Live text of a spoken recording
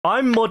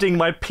I'm modding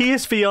my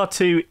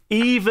PSVR2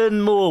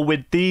 even more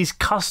with these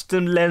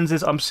custom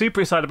lenses. I'm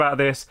super excited about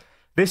this.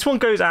 This one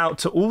goes out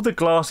to all the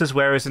glasses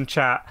wearers in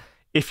chat.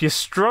 If you're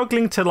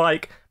struggling to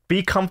like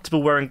be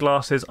comfortable wearing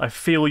glasses, I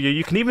feel you.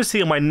 You can even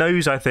see on my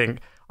nose, I think.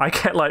 I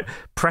get like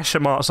pressure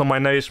marks on my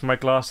nose from my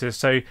glasses.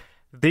 So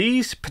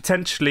these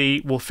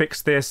potentially will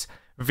fix this.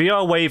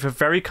 VR Wave have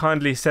very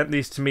kindly sent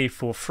these to me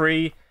for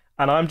free.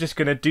 And I'm just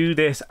going to do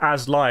this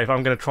as live.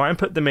 I'm going to try and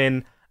put them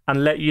in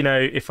and let you know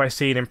if I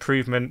see an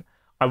improvement.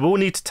 I will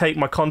need to take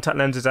my contact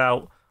lenses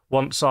out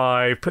once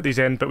I put these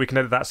in, but we can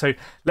edit that. So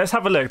let's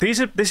have a look. This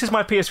is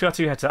my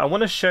PSVR2 headset. I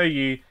want to show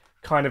you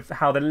kind of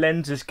how the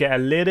lenses get a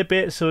little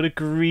bit sort of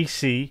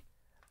greasy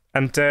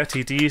and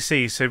dirty. Do you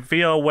see? So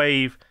VR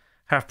Wave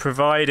have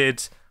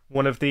provided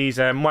one of these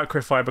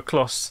microfiber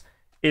cloths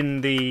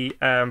in the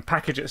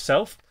package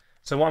itself.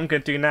 So what I'm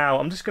going to do now,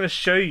 I'm just going to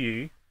show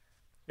you,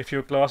 if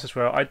you're a glasses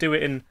wearer, I do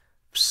it in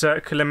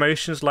circular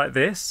motions like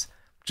this,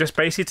 just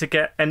basically to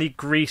get any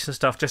grease and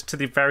stuff just to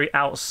the very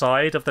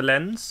outside of the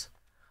lens,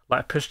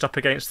 like pushed up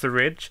against the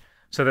ridge.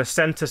 So the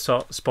center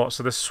spot,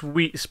 so the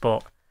sweet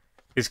spot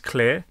is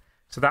clear.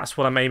 So that's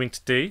what I'm aiming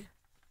to do.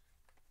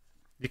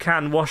 You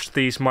can wash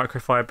these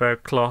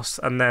microfiber cloths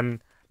and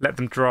then let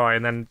them dry,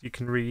 and then you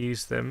can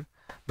reuse them.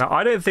 Now,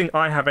 I don't think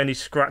I have any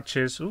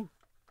scratches. Ooh.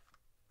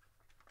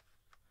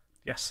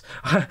 Yes.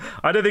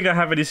 I don't think I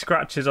have any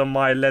scratches on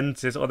my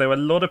lenses, although a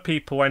lot of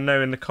people I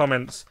know in the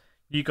comments,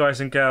 you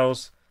guys and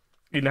girls,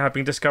 have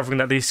been discovering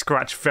that these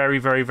scratch very,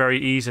 very,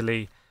 very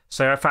easily.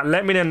 So, in fact,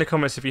 let me know in the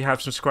comments if you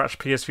have some scratch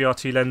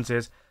PSVR2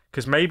 lenses,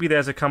 because maybe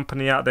there's a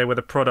company out there with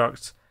a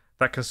product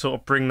that can sort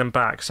of bring them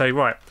back. So,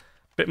 right,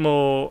 a bit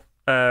more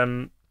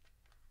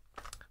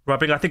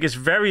rubbing. I think it's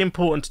very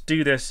important to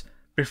do this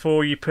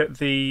before you put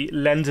the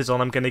lenses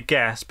on, I'm going to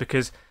guess,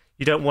 because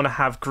you don't want to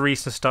have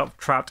grease and stuff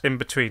trapped in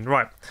between.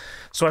 Right,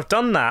 so I've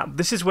done that.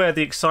 This is where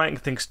the exciting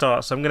thing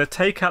starts. So I'm going to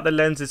take out the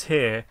lenses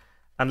here,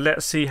 and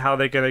let's see how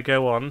they're going to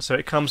go on. So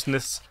it comes in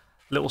this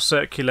little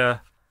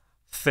circular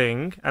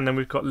thing, and then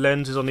we've got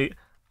lenses on the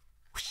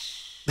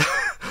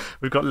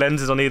we've got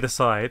lenses on either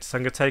side. So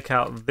I'm going to take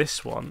out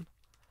this one,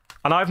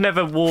 and I've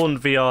never worn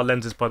VR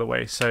lenses, by the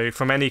way, so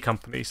from any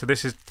company. So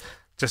this is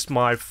just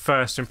my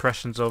first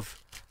impressions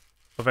of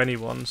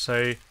anyone. So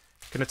I'm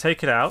going to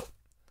take it out,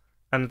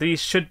 and these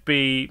should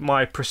be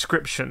my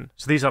prescription.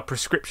 So these are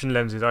prescription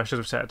lenses, I should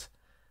have said.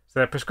 So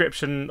they're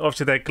prescription.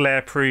 Obviously they're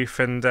glare proof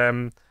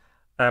and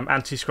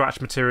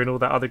anti-scratch material and all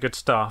that other good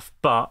stuff,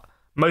 but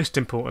most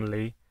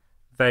importantly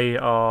they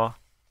are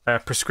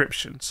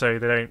prescription, so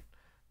they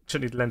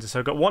shouldn't need lenses. So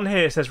I've got one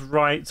here, it says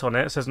right on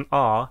it, it says an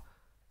R.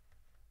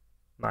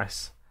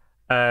 Nice.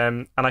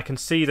 And I can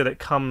see that it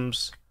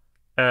comes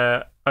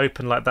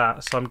open like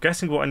that, so I'm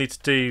guessing what I need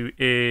to do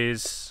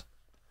is,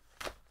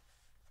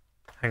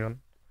 hang on,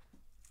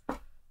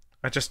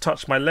 I just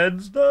touched my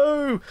lens.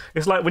 No,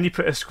 it's like when you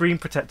put a screen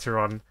protector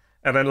on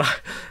and then,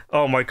 like,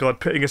 oh my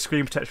god, putting a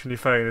screen protector on your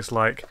phone is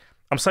like,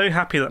 I'm so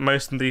happy that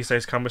most of them these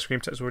days come with screen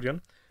protectors already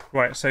on.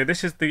 Right, so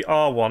this is the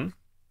R1.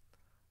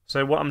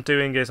 So what I'm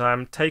doing is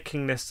I'm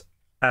taking this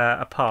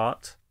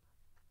apart,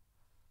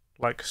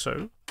 like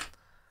so,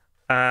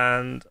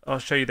 and I'll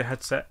show you the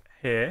headset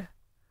here.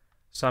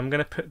 So I'm going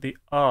to put the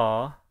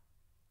R.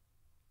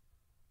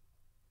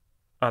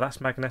 Oh, that's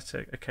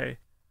magnetic. Okay.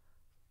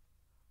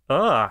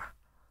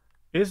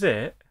 Is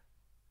it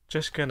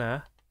just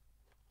gonna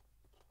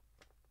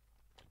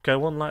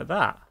go on like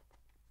that?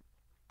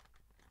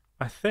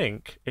 I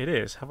think it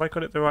is. Have I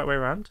got it the right way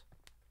around?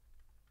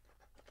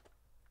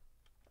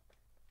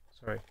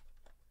 Sorry.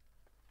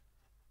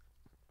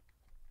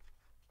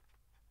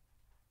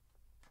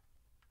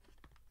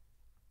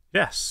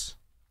 Yes.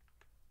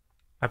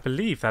 I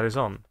believe that is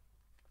on.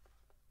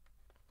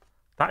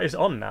 That is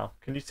on now.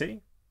 Can you see?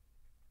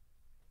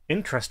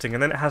 Interesting.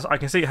 And then it has, I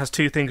can see it has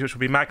two things which will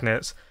be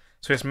magnets.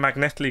 So it's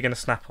magnetically going to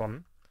snap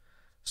on.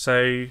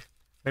 So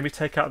let me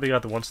take out the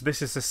other one. So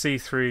this is the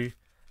see-through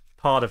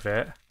part of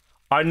it.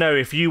 I know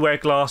if you wear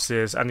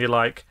glasses and you're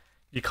like,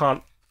 you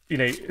can't,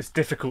 it's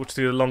difficult to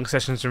do the long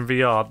sessions in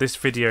VR, this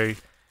video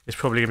is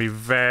probably going to be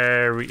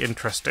very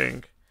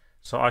interesting.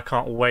 So I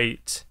can't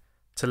wait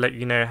to let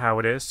you know how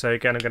it is. So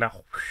again, I'm going to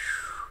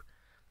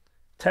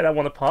take that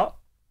one apart.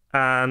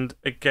 And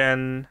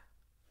again,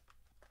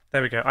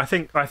 there we go. I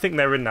think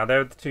they're in now.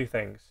 They're the two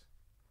things.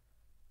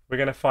 We're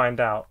going to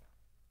find out.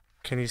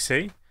 Can you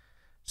see?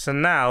 So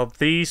now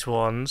these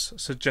ones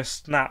should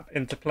just snap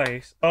into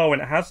place. Oh,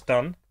 and it has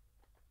done.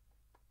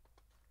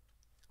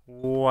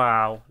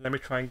 Wow. Let me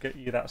try and get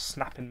you that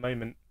snapping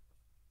moment.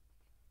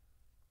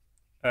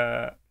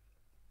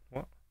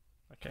 What?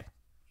 Okay.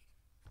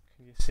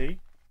 Can you see?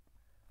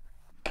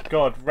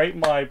 God, rate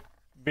my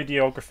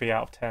videography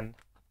out of 10.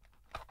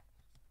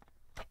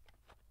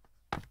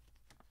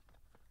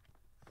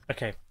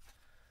 Okay.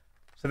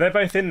 So they're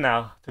both in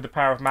now to the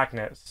power of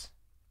magnets.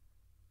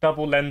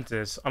 Double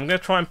lenses. I'm going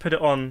to try and put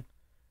it on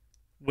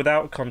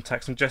without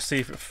contacts and just see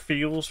if it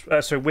feels...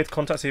 so with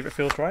contacts, see if it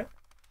feels right.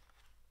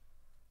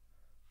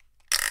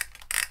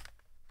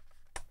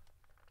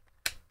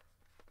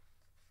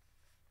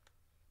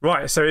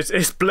 Right, so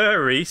it's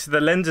blurry, so the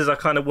lenses are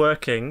kind of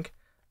working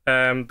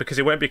because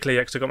it won't be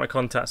clear because I've got my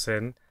contacts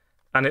in,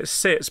 and it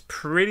sits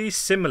pretty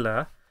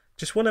similar.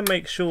 Just want to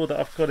make sure that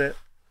I've got it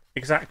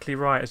exactly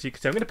right, as you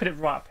can see. I'm going to put it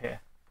right up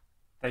here.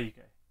 There you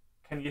go.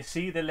 Can you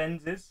see the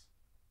lenses?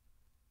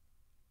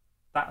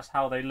 That's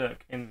how they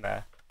look in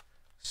there.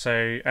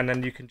 So, and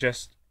then you can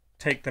just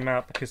take them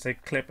out because they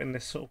clip in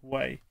this sort of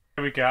way.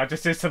 There we go. I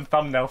just did some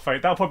thumbnail photo.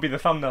 That'll probably be the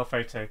thumbnail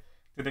photo.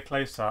 Did a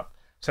close up.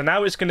 So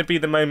now it's going to be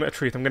the moment of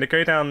truth. I'm going to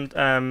go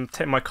down,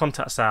 take my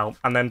contacts out,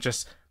 and then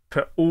just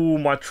put all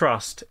my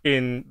trust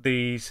in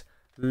these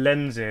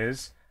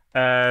lenses.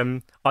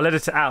 I'll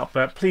edit it out,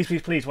 but please,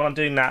 please, please, while I'm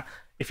doing that,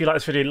 if you like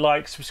this video,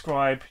 like,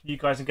 subscribe. You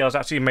guys and girls are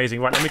absolutely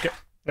amazing. Right, let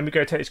me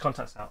go take these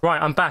contacts out.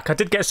 Right, I'm back. I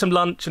did get some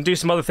lunch and do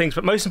some other things,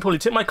 but most importantly,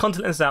 took my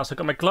contact lenses out. So I've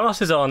got my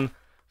glasses on,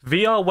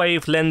 VR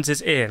Wave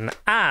lenses in,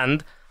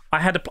 and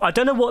I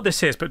don't know what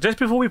this is, but just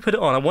before we put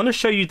it on, I want to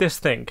show you this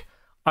thing.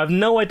 I've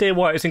no idea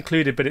why it's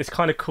included, but it's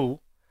kind of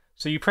cool.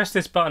 So you press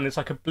this button, it's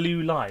like a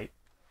blue light,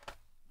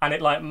 and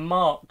it like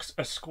marks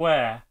a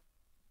square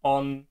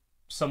on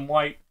some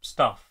white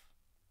stuff.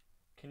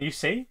 Can you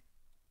see?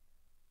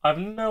 I have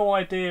no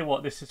idea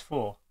what this is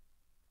for,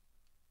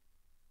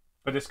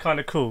 but it's kind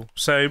of cool.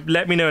 So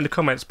let me know in the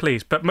comments,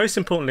 please. But most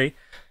importantly,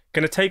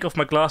 going to take off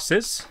my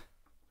glasses.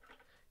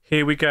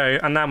 Here we go,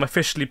 and now I'm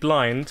officially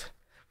blind.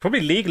 Probably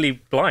legally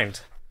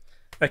blind.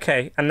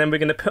 Okay, and then we're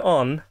going to put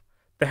on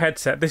the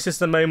headset. This is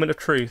the moment of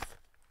truth.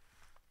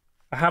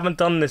 I haven't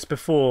done this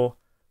before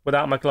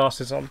without my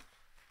glasses on.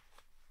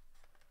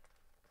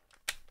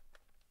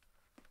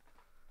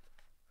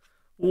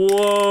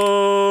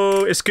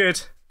 Whoa, it's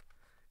good.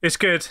 It's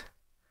good.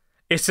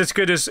 It's as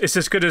good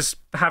as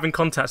having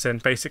contacts in,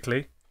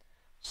 basically.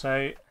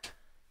 So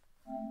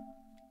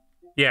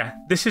yeah,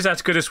 this is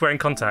as good as wearing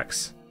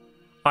contacts.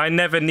 I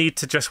never need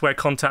to just wear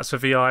contacts for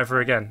VR ever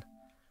again.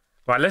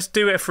 Right, let's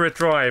do it for a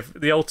drive,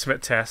 the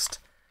ultimate test,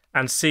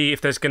 and see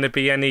if there's going to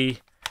be any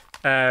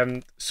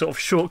sort of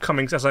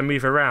shortcomings as I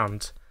move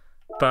around.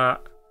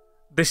 But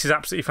this is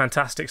absolutely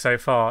fantastic so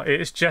far.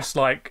 It's just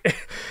like...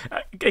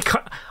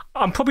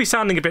 I'm probably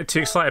sounding a bit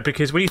too excited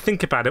because when you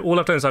think about it, all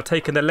I've done is I've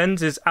taken the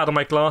lenses out of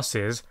my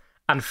glasses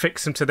and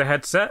fixed them to the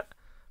headset.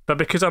 But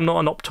because I'm not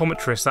an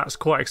optometrist, that's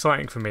quite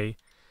exciting for me.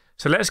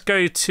 So let's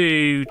go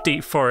to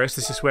Deep Forest.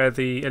 This is where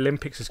the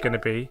Olympics is going to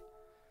be.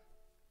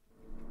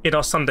 In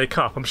our Sunday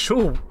Cup. I'm not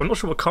sure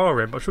what car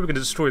we're in, but I'm sure we're going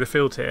to destroy the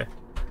field here.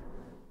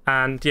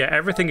 And yeah,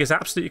 everything is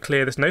absolutely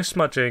clear. There's no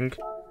smudging.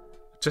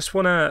 Just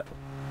want to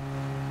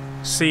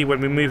see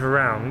when we move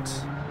around.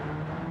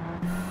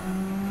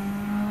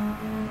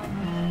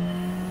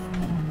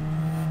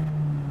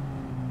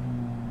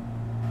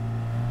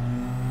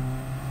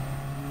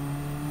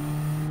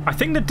 I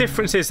think the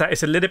difference is that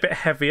it's a little bit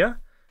heavier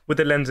with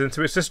the lens in,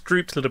 so it's just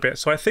drooped a little bit.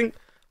 So I think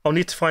I'll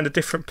need to find a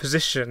different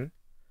position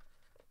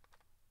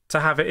to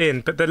have it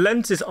in. But the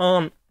lenses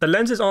aren't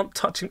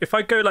touching. If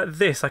I go like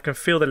this, I can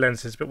feel the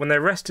lenses, but when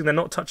they're resting, they're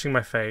not touching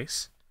my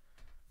face.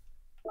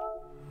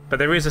 But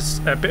there is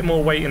a bit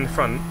more weight in the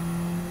front.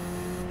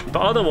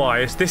 But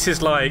otherwise, this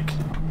is like...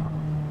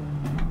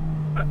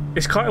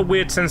 It's quite a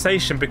weird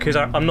sensation because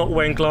I'm not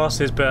wearing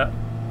glasses, but...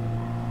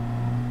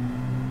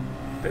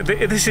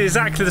 This is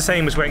exactly the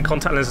same as wearing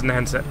contact lenses in the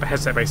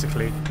headset,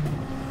 basically.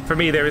 For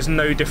me, there is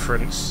no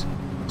difference.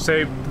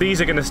 So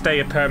these are going to stay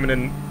a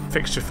permanent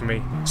fixture for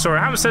me. Sorry,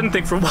 I haven't said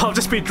anything for a while. I've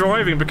just been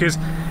driving because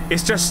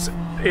it's just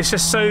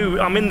so...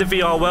 I'm in the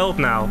VR world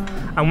now.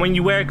 And when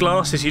you wear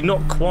glasses, you're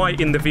not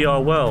quite in the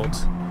VR world.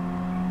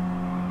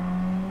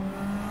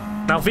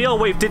 Now, VR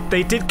Wave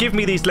did give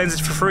me these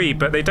lenses for free,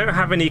 but they don't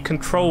have any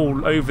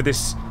control over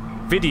this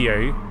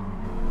video.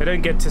 They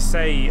don't get to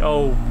say,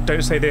 oh,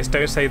 don't say this,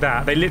 don't say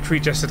that. They literally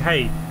just said,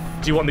 hey,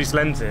 do you want these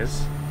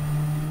lenses?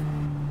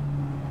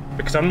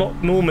 Because I'm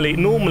not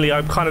normally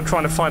I'm kind of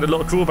trying to find a lot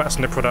of drawbacks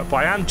in the product, but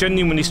I am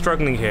genuinely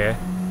struggling here.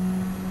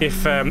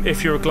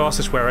 If you're a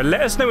glasses wearer,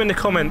 let us know in the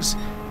comments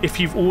if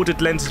you've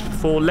ordered lenses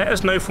before. Let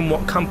us know from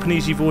what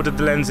companies you've ordered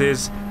the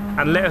lenses,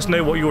 and let us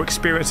know what your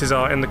experiences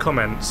are in the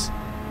comments.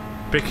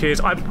 Because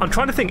I'm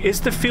trying to think,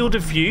 is the field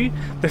of view?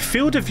 The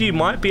field of view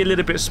might be a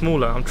little bit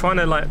smaller. I'm trying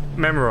to like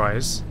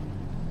memorize.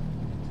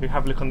 We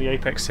have a look on the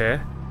apex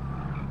here.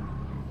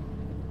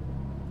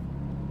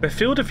 The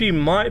field of view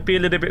might be a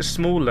little bit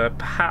smaller,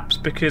 perhaps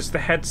because the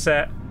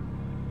headset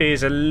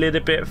is a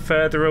little bit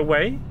further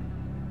away.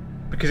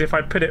 Because if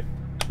I put it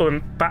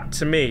back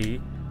to me,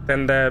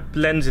 then the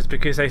lenses,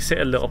 because they sit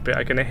a little bit,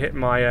 are going to hit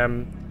my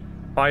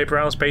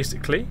eyebrows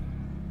basically.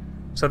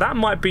 So that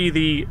might be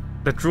the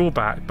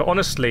drawback. But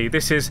honestly,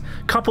 this is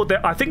coupled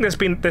that I think there's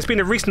been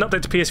a recent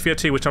update to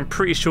PSVR2, which I'm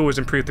pretty sure has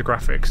improved the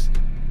graphics.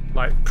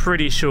 Like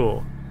pretty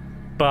sure.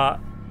 But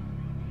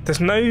there's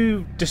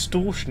no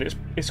distortion.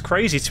 It's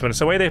crazy to me.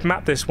 So the way they've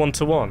mapped this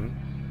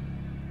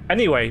one-to-one.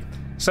 Anyway,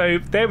 so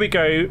there we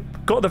go.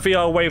 Got the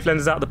VR Wave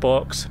lenses out of the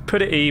box.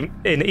 Put it in.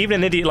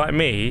 Even an idiot like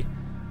me.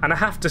 And I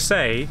have to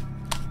say,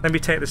 let me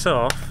take this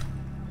off.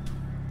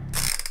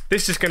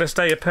 This is going to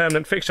stay a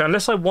permanent fixture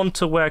unless I want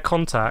to wear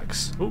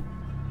contacts. Ooh,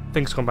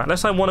 things gone back.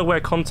 Unless I want to wear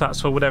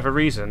contacts for whatever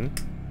reason,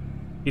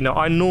 You know,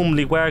 I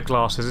normally wear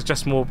glasses, it's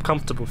just more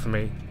comfortable for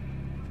me.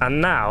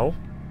 And now,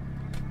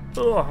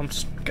 oh, I'm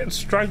just getting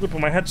strangled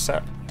with my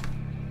headset.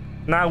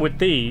 Now with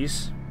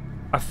these,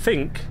 I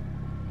think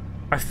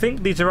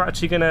these are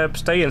actually going to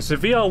stay in. So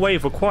VR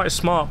Wave were quite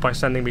smart by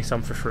sending me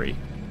some for free,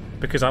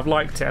 because I've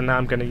liked it and now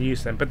I'm going to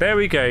use them. But there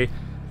we go,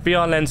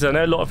 VR lenses. I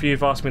know a lot of you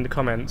have asked me in the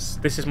comments.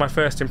 This is my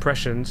first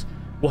impressions.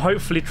 We'll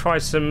hopefully try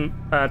some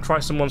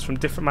ones from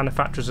different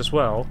manufacturers as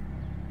well.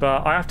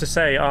 But I have to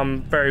say,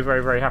 I'm very,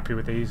 very, very happy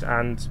with these,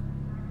 and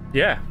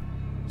yeah,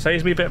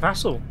 saves me a bit of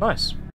hassle. Nice.